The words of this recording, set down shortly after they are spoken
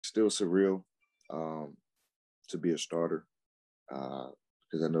still surreal to be a starter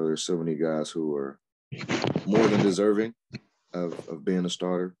because I know there's so many guys who are more than deserving of being a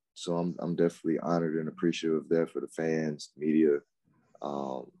starter. So I'm definitely honored and appreciative of that for the fans, media,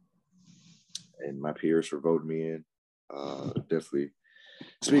 and my peers for voting me in. Definitely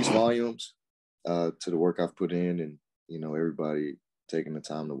speaks volumes to the work I've put in, and everybody taking the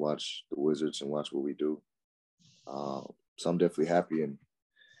time to watch the Wizards and watch what we do. So I'm definitely happy and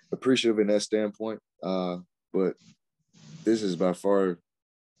appreciative in that standpoint. But this is by far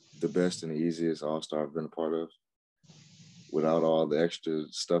the best and the easiest All-Star I've been a part of without all the extra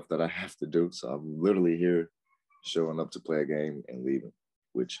stuff that I have to do. So I'm literally here showing up to play a game and leaving,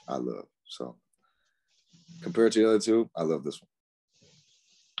 which I love. So compared to the other two, I love this one.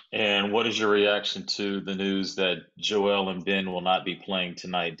 And what is your reaction to the news that Joel and Ben will not be playing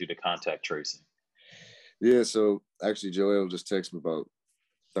tonight due to contact tracing? Yeah, so actually Joel just texted me about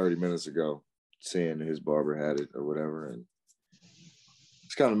 30 minutes ago saying his barber had it or whatever, and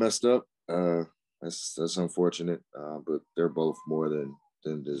it's kind of messed up. That's unfortunate, but they're both more than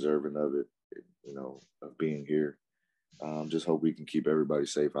deserving of it, of being here. Just hope we can keep everybody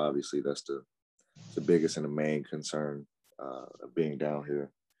safe. Obviously, that's the biggest and the main concern of being down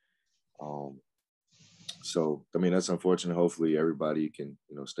here. So, I mean, that's unfortunate. Hopefully everybody can,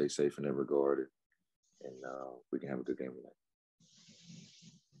 stay safe in that regard, and we can have a good game tonight.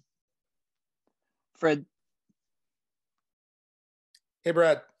 Fred. Hey,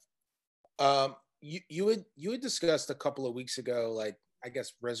 Brad. You had discussed a couple of weeks ago, like, I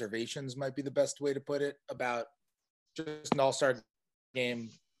guess reservations might be the best way to put it, about just an all-star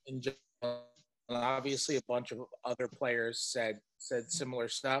game in general. Obviously, a bunch of other players said similar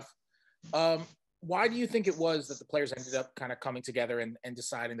stuff. Why do you think it was that the players ended up kind of coming together and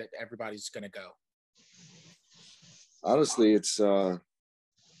deciding that everybody's going to go? Honestly, it's I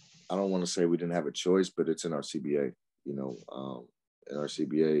don't want to say we didn't have a choice, but it's in our CBA. In our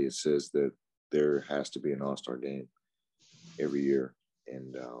CBA, it says that there has to be an all-star game every year,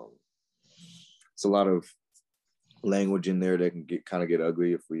 and it's a lot of language in there that can get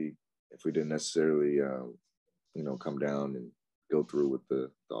ugly if we didn't necessarily come down and go through with the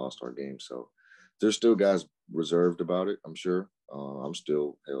all-star game. So there's still guys reserved about it, I'm sure. I'm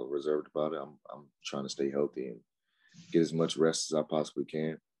still reserved about it. I'm trying to stay healthy and get as much rest as I possibly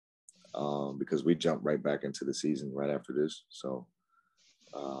can because we jump right back into the season right after this. So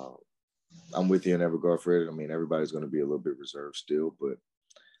I'm with you in that regard, Fred. I mean, everybody's going to be a little bit reserved still, but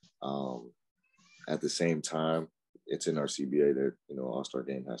at the same time, it's in our CBA that, all-star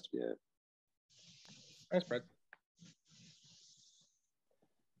game has to be had. Thanks, Brad.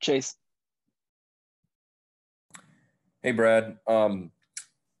 Chase. Hey, Brad.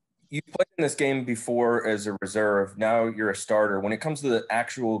 You played in this game before as a reserve. Now you're a starter. When it comes to the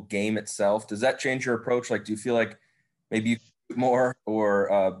actual game itself, does that change your approach? Like, do you feel like maybe you can do more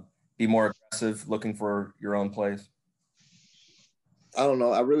or be more aggressive looking for your own plays? I don't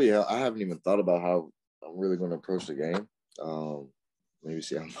know. I haven't even thought about how I'm really going to approach the game. Maybe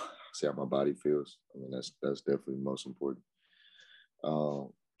see how my body feels. I mean, that's definitely most important.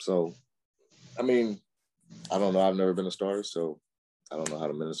 So, I mean, I don't know. I've never been a starter, so I don't know how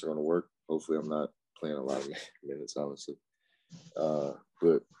the minutes are going to work. Hopefully, I'm not playing a lot of minutes, honestly.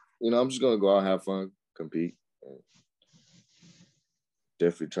 But I'm just going to go out, have fun, compete, and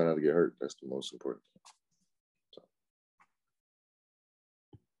definitely try not to get hurt. That's the most important thing. So.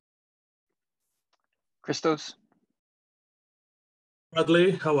 Christos.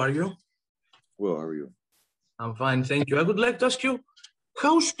 Bradley, how are you? Well, how are you? I'm fine, thank you. I would like to ask you,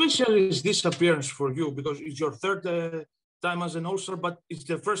 how special is this appearance for you? Because it's your third time as an All-Star, but it's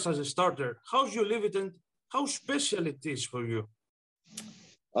the first as a starter. How do you live it, and how special it is for you?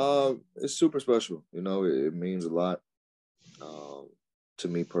 It's super special. It means a lot to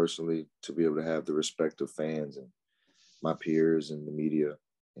me personally to be able to have the respect of fans and my peers and the media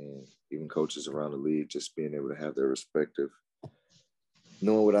and even coaches around the league, just being able to have their respect of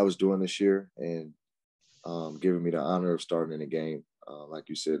knowing what I was doing this year and giving me the honor of starting in a game. Like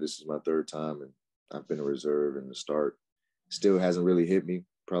you said, this is my third time, and I've been a reserve in the start. Still hasn't really hit me.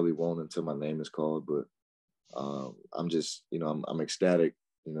 Probably won't until my name is called. But I'm just, I'm ecstatic,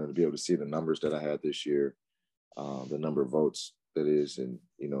 to be able to see the numbers that I had this year, the number of votes that is, and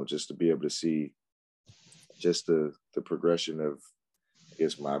just to be able to see just the progression of, I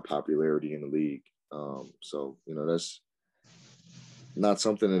guess, my popularity in the league. So that's not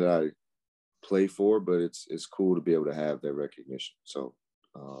something that I play for, but it's cool to be able to have that recognition. So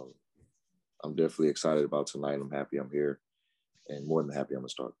I'm definitely excited about tonight. I'm happy I'm here, and more than happy I'm a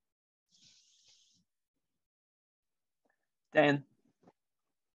starter. Dan.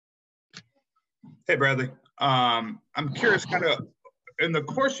 Hey, Bradley. I'm curious, kind of in the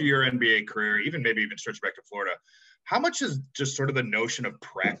course of your NBA career, maybe even stretch back to Florida, how much has just sort of the notion of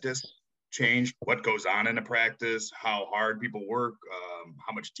practice changed? What goes on in a practice, how hard people work,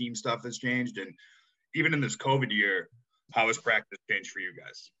 how much team stuff has changed, and even in this COVID year, how has practice changed for you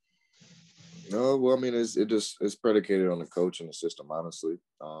guys? No, well, I mean, it's predicated on the coach and the system, honestly.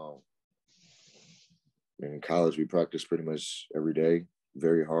 In college, we practiced pretty much every day,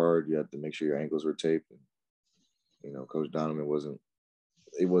 very hard. You have to make sure your ankles were taped. And, Coach Donovan wasn't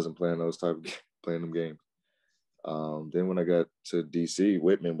playing playing them games. Then when I got to DC,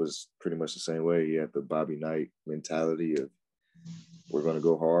 Whitman was pretty much the same way. He had the Bobby Knight mentality of we're going to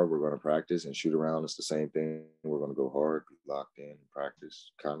go hard, we're going to practice and shoot around. It's the same thing. We're going to go hard, be locked in,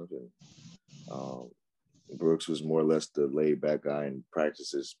 practice, kind of. And Brooks was more or less the laid back guy, and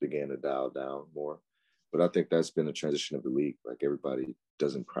practices began to dial down more. But I think that's been a transition of the league. Like everybody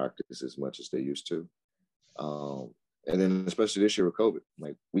doesn't practice as much as they used to. And then especially this year with COVID,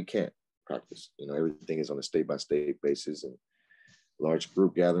 like we can't practice. Everything is on a state-by-state basis, and large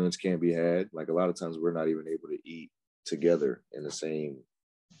group gatherings can't be had. Like a lot of times we're not even able to eat together in the same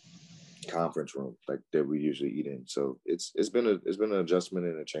conference room like that we usually eat in. So it's been an adjustment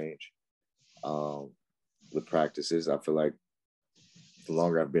and a change. With practices, I feel like the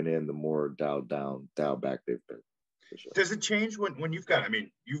longer I've been in, the more dialed back they've been. For sure. Does it change when you've got a new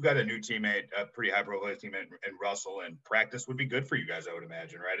teammate, a pretty high profile teammate in Russell, and practice would be good for you guys, I would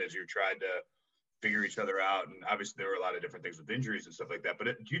imagine, right? As you tried to figure each other out. And obviously there were a lot of different things with injuries and stuff like that. But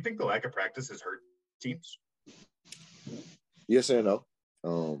do you think the lack of practice has hurt teams? Yes and no.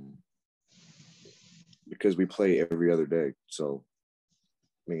 Because we play every other day. So,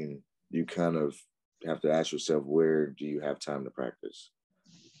 I mean, you kind of have to ask yourself, where do you have time to practice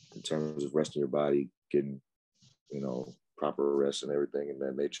in terms of resting your body, getting, proper rest and everything in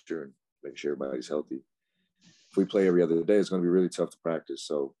that nature, and make sure everybody's healthy. If we play every other day, it's going to be really tough to practice.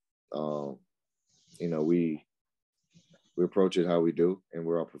 So, we approach it how we do, and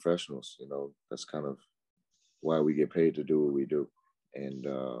we're all professionals. That's kind of why we get paid to do what we do. And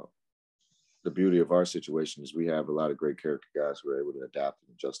the beauty of our situation is we have a lot of great character guys who are able to adapt and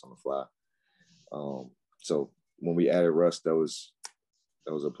adjust on the fly. So when we added Russ, that was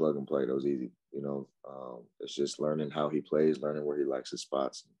a plug and play. That was easy. It's just learning how he plays, learning where he likes his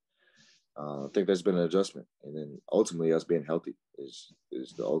spots. I think that's been an adjustment. And then ultimately us being healthy is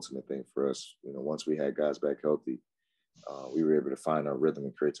the ultimate thing for us. Once we had guys back healthy, we were able to find our rhythm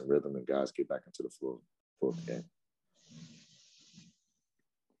and create some rhythm, and guys get back into the flow of the game.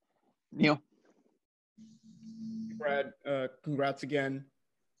 Neil. Brad, congrats again.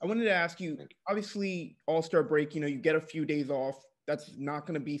 I wanted to ask you, obviously, All-Star break, you get a few days off. That's not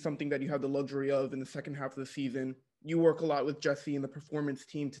going to be something that you have the luxury of in the second half of the season. You work a lot with Jesse and the performance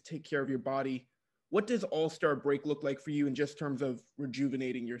team to take care of your body. What does All-Star break look like for you in just terms of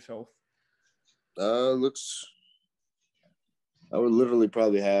rejuvenating yourself? I would literally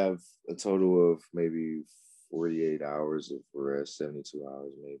probably have a total of maybe 48 hours of rest, 72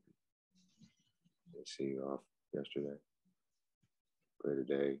 hours maybe. Let's see, off yesterday, play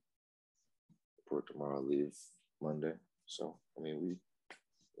today, report tomorrow, leave Monday. So, we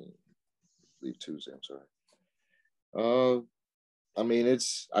leave Tuesday, I'm sorry.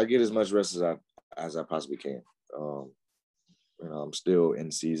 I get as much rest as I possibly can. I'm still in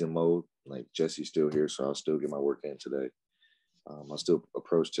season mode. Like Jesse's still here, so I'll still get my work in today. I'll still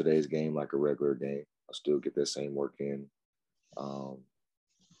approach today's game like a regular game. I'll still get that same work in.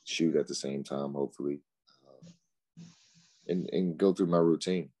 Shoot at the same time, hopefully, and go through my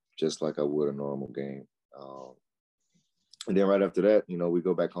routine just like I would a normal game. And then right after that, we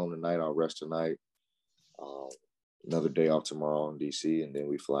go back home tonight. I'll rest tonight. Another day off tomorrow in DC, and then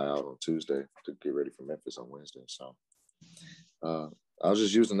we fly out on Tuesday to get ready for Memphis on Wednesday. So I'll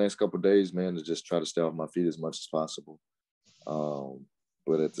just use the next couple of days, man, to just try to stay off my feet as much as possible.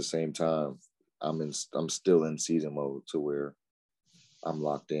 But at the same time, I'm still in season mode to where I'm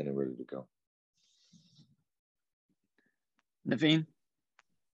locked in and ready to go. Naveen?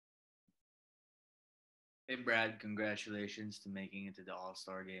 Hey Brad, congratulations to making it to the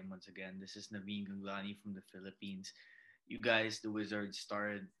All-Star game once again. This is Naveen Gunglani from the Philippines. You guys, the Wizards,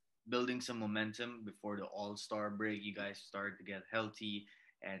 started building some momentum before the All-Star break. You guys started to get healthy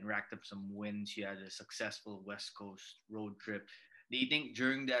and racked up some wins. You had a successful West Coast road trip. Do you think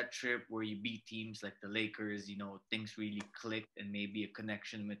during that trip where you beat teams like the Lakers, things really clicked and maybe a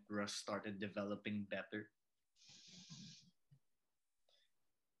connection with Russ started developing better?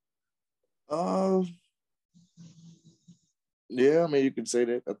 Yeah, you can say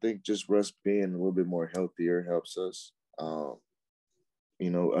that. I think just Russ being a little bit more healthier helps us.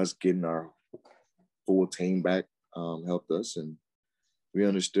 Us getting our full team back helped us. And we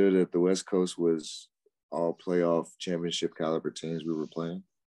understood that the West Coast was all playoff championship caliber teams we were playing.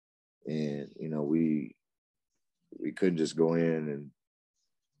 And, we couldn't just go in and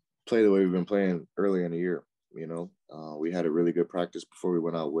play the way we've been playing early in the year. We had a really good practice before we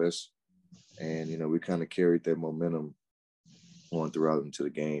went out west. And, we kind of carried that momentum on throughout into the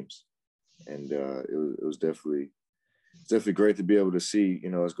games. And it was definitely great to be able to see,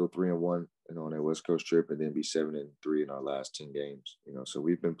 us go 3-1, on that West Coast trip, and then be 7-3 in our last 10 games. So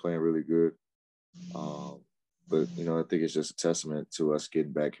we've been playing really good. But I think it's just a testament to us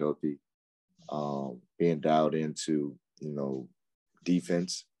getting back healthy, being dialed into,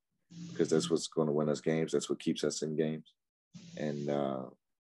 defense, because that's what's going to win us games. That's what keeps us in games. And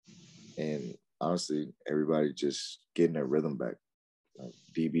honestly, everybody just getting their rhythm back.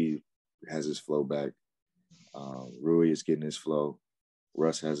 DB has his flow back. Rui is getting his flow.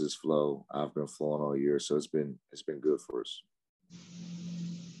 Russ has his flow. I've been flowing all year, so it's been good for us.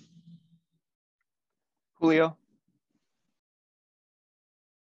 Julio.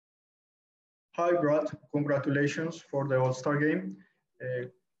 Hi, Brad. Congratulations for the All-Star game.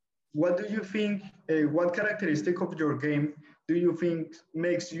 What do you think, what characteristic of your game do you think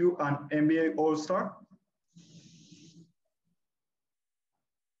makes you an NBA All-Star?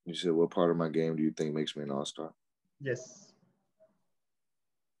 You said, what part of my game do you think makes me an all-star? Yes.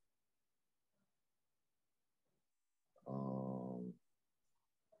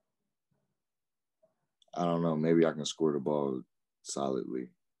 I don't know. Maybe I can score the ball solidly.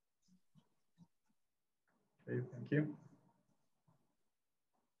 Okay, thank you.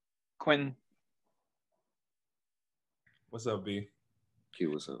 Quinn. What's up, B?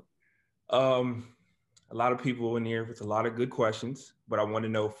 Q, what's up? A lot of people in here with a lot of good questions, but I want to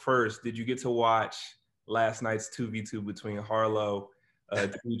know first, did you get to watch last night's 2v2 between Harlow, 2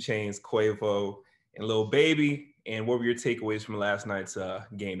 Chainz, Quavo, and Lil Baby? And what were your takeaways from last night's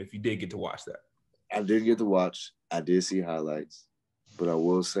game, if you did get to watch that? I didn't get to watch. I did see highlights, but I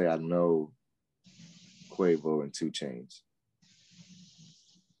will say I know Quavo and 2 Chainz.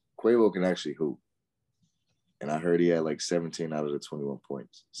 Quavo can actually hoop, and I heard he had like 17 out of the 21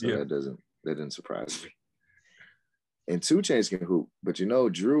 points. So that didn't surprise me. And 2 Chainz can hoop, but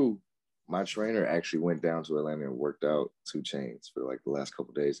Drew, my trainer, actually went down to Atlanta and worked out 2 Chainz for like the last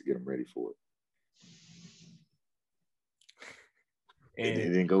couple of days to get him ready for it. And it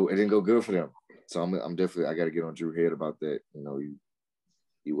didn't go good for them. So I'm definitely, I got to get on Drew head about that.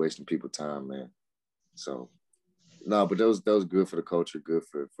 You wasting people time, man. So no, but that was good for the culture, good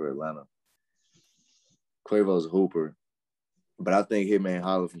for Atlanta. Quavo's a hooper, but I think Hitman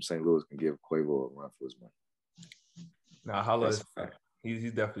Holla from St. Louis can give Quavo a run for his money. Nah, Holla is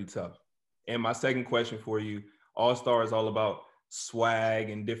he's definitely tough. And my second question for you, All-Star is all about swag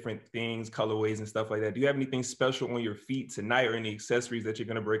and different things, colorways and stuff like that. Do you have anything special on your feet tonight or any accessories that you're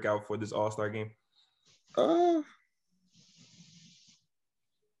going to break out for this All-Star game? I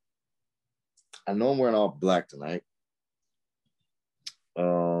know I'm wearing all black tonight.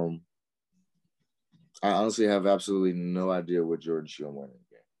 I honestly have absolutely no idea what Jordan shoe I'm wearing in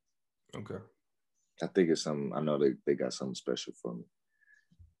the game. Okay. I think it's something, I know they got something special for me.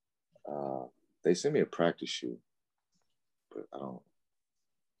 They sent me a practice shoe, but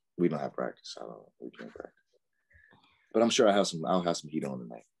we don't have practice. We can't practice. But I'm sure I'll have some heat on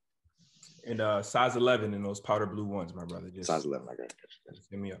tonight. And size 11 in those powder blue ones, my brother. Just size 11, I got it. Just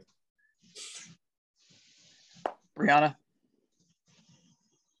hit me up. Brianna.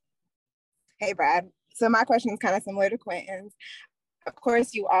 Hey, Brad. So my question is kind of similar to Quentin's. Of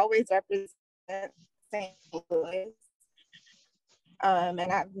course, you always represent St. Louis. And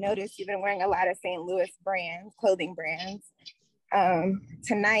I've noticed you've been wearing a lot of St. Louis clothing brands.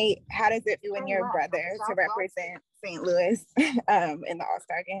 Tonight, how does it feel when your brother to represent St. Louis in the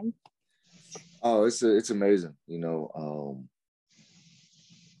All-Star game? Oh, it's amazing.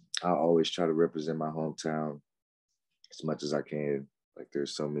 I always try to represent my hometown as much as I can. Like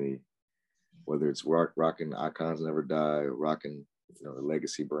there's so many, whether it's rocking Icons Never Die, rocking the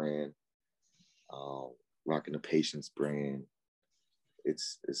Legacy brand, rocking the Patience brand.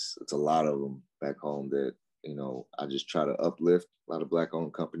 It's a lot of them back home that I just try to uplift. A lot of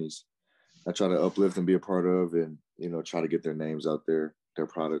Black-owned companies I try to uplift and be a part of, and try to get their names out there, their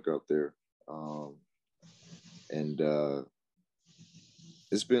product out there.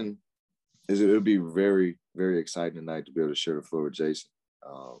 It'll be very, very exciting tonight to be able to share the floor with Jason.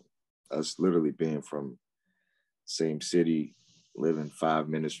 Us literally being from same city, living 5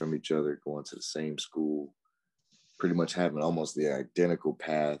 minutes from each other, going to the same school, pretty much having almost the identical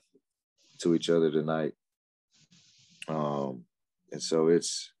path to each other tonight. And so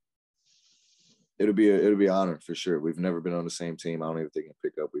it's it'll be an honor for sure. We've never been on the same team. I don't even think in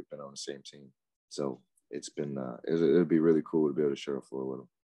pickup we've been on the same team. So it's been it'll be really cool to be able to share the floor with him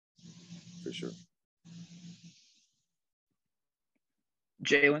for sure.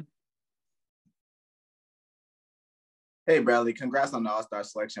 Jalen. Hey, Bradley, congrats on the All-Star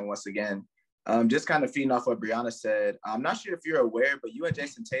selection once again. Just kind of feeding off what Brianna said. I'm not sure if you're aware, but you and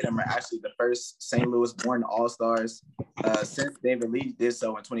Jason Tatum are actually the first St. Louis-born All-Stars since David Lee did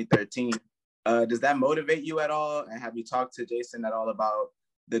so in 2013. Does that motivate you at all? And have you talked to Jason at all about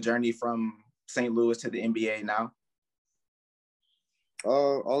the journey from St. Louis to the NBA now?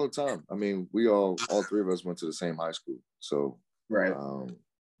 All the time. I mean, all three of us went to the same high school. So right.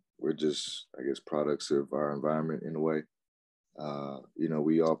 We're just, I guess, products of our environment in a way. You know,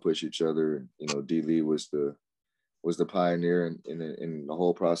 we all push each other. And, you know, D. Lee was the pioneer in the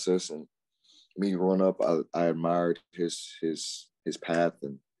whole process. And me growing up, I admired his path.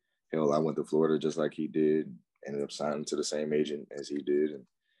 And hell, I went to Florida just like he did. Ended up signing to the same agent as he did.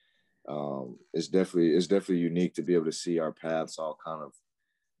 And it's definitely unique to be able to see our paths all kind of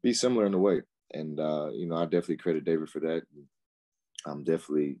be similar in a way. And you know, I definitely credit David for that. I'm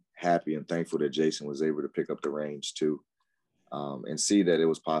definitely happy and thankful that Jason was able to pick up the reins too, and see that it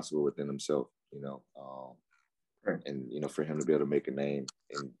was possible within himself, you know, and, you know, for him to be able to make a name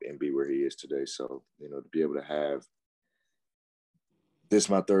and be where he is today. So, you know, to be able to have this,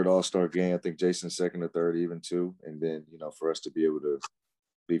 my third All-Star game, I think Jason's second or third even too. And then, you know, for us to be able to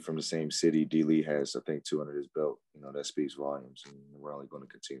be from the same city, D. Lee has, I think, 2 under his belt, you know, that speaks volumes, and we're only going to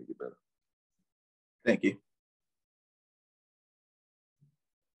continue to get better. Thank you.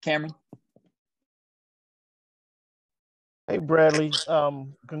 Cameron. Hey, Bradley.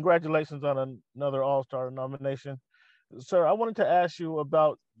 Congratulations on another All-Star nomination. Sir, I wanted to ask you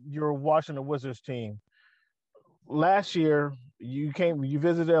about your Washington Wizards team. Last year, you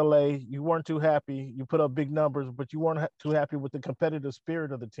visited LA, you weren't too happy, you put up big numbers, but you weren't too happy with the competitive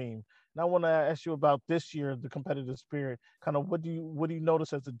spirit of the team. And I want to ask you about this year, the competitive spirit. Kind of what do you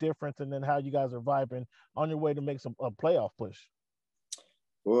notice as a difference, and then how you guys are vibing on your way to make a playoff push?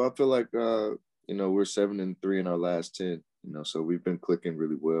 Well, I feel like you know, we're 7-3 in our last 10, you know, so we've been clicking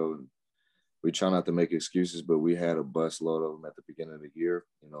really well, and we try not to make excuses, but we had a bus load of them at the beginning of the year,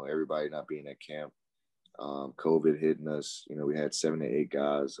 you know, everybody not being at camp. COVID hitting us, you know, we had 7 to 8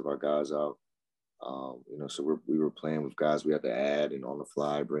 guys of our guys out, you know, so we were playing with guys we had to add and on the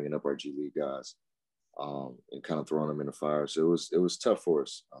fly, bringing up our G League guys, and kind of throwing them in the fire. So it was tough for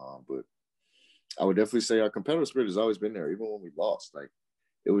us. But I would definitely say our competitive spirit has always been there, even when we lost. Like,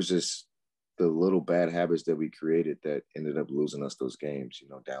 it was just the little bad habits that we created that ended up losing us those games, you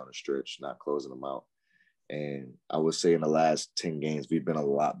know, down the stretch, not closing them out. And I would say in the last 10 games, we've been a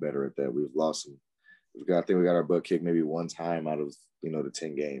lot better at that. We've lost some. I think we got our butt kicked maybe one time out of, you know, the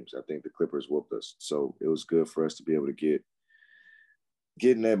 10 games. I think the Clippers whooped us. So it was good for us to be able to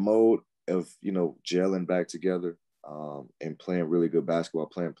get in that mode of, you know, gelling back together, and playing really good basketball,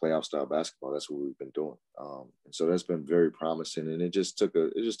 playing playoff style basketball. That's what we've been doing. And so that's been very promising. And it just took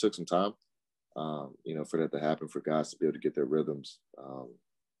some time, you know, for that to happen, for guys to be able to get their rhythms,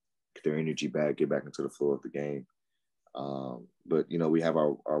 get their energy back, get back into the flow of the game. But, you know, we have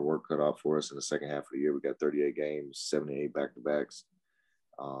our work cut out for us in the second half of the year. We got 38 games, 78 back-to-backs.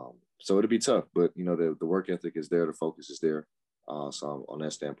 So it'll be tough, but, you know, the work ethic is there, the focus is there. So on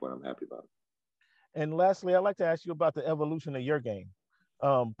that standpoint, I'm happy about it. And lastly, I'd like to ask you about the evolution of your game.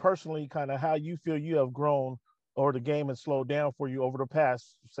 Personally, kind of how you feel you have grown, or the game has slowed down for you over the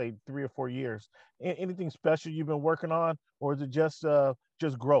past, say, 3 or 4 years. Anything special you've been working on, or is it just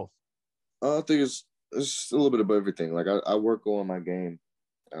growth? I think it's a little bit of everything. Like, I work on my game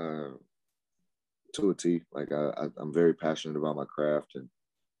to a T. Like, I'm very passionate about my craft, and,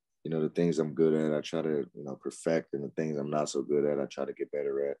 you know, the things I'm good at, I try to, you know, perfect, and the things I'm not so good at, I try to get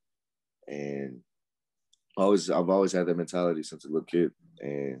better at. And I've always had that mentality since a little kid,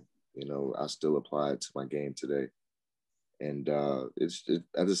 and, you know, I still apply it to my game today. And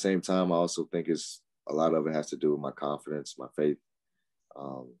at the same time, I also think a lot of it has to do with my confidence, my faith,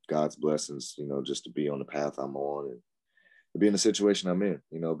 God's blessings, you know, just to be on the path I'm on and to be in the situation I'm in,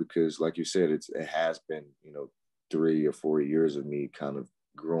 you know, because like you said, it has been, you know, 3 or 4 years of me kind of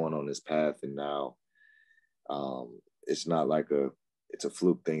growing on this path. And now it's not like it's a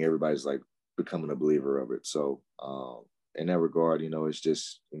fluke thing. Everybody's like becoming a believer of it. So in that regard, you know, it's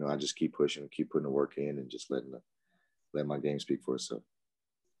just, you know, I just keep pushing, keep putting the work in, and just let my game speak for itself.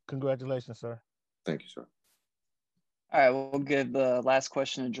 Congratulations, sir. Thank you, sir. All right, we'll give the last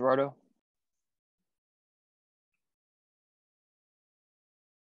question to Gerardo.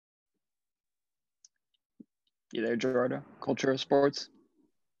 You there, Gerardo? Culture of sports.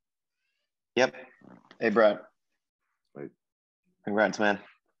 Yep. Hey, Brad. Right. Congrats, man.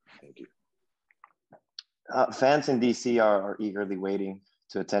 Thank you. Fans in DC are eagerly waiting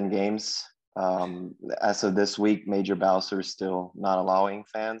to attend games. As of this week, Major Bowser is still not allowing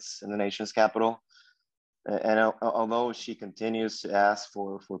fans in the nation's capital. And although she continues to ask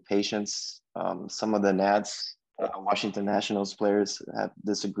for patience, some of the Nats, Washington Nationals players have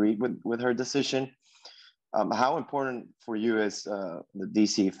disagreed with her decision. How important for you is the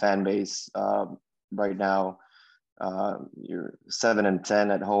DC fan base right now? You're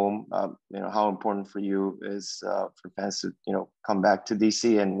 7-10 at home. How important for you is for fans to come back to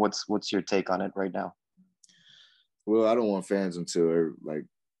DC, and what's your take on it right now? Well, I don't want fans until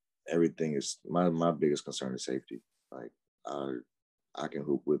everything is my biggest concern is safety. Like I can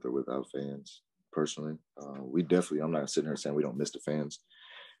hoop with or without fans personally. I'm not sitting here saying we don't miss the fans.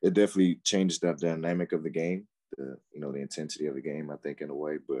 It definitely changes that dynamic of the game, the intensity of the game, I think, in a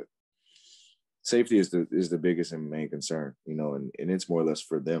way. But safety is the biggest and main concern, and it's more or less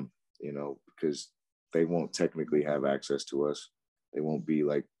for them, because they won't technically have access to us. They won't be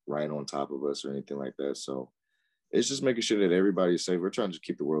like right on top of us or anything like that. So it's just making sure that everybody's safe. We're trying to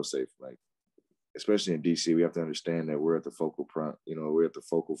keep the world safe. Like, especially in DC, we have to understand that we're at the focal front. We're at the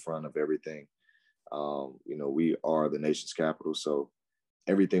focal front of everything. We are the nation's capital, so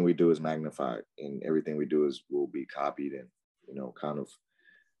everything we do is magnified, and everything we do will be copied, and kind of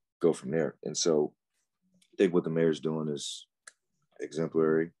go from there. And so I think what the mayor's doing is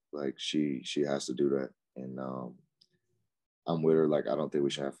exemplary. Like, she has to do that, and I'm with her. Like, I don't think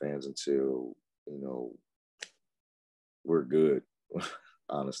we should have fans until we're good,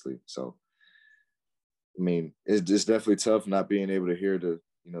 honestly. So I mean, it's definitely tough not being able to hear the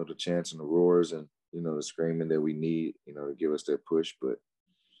the chants and the roars and the screaming that we need to give us that push. But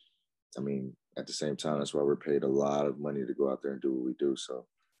I mean, at the same time, that's why we're paid a lot of money to go out there and do what we do. So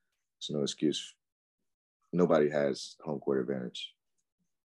it's no excuse. Nobody has home court advantage.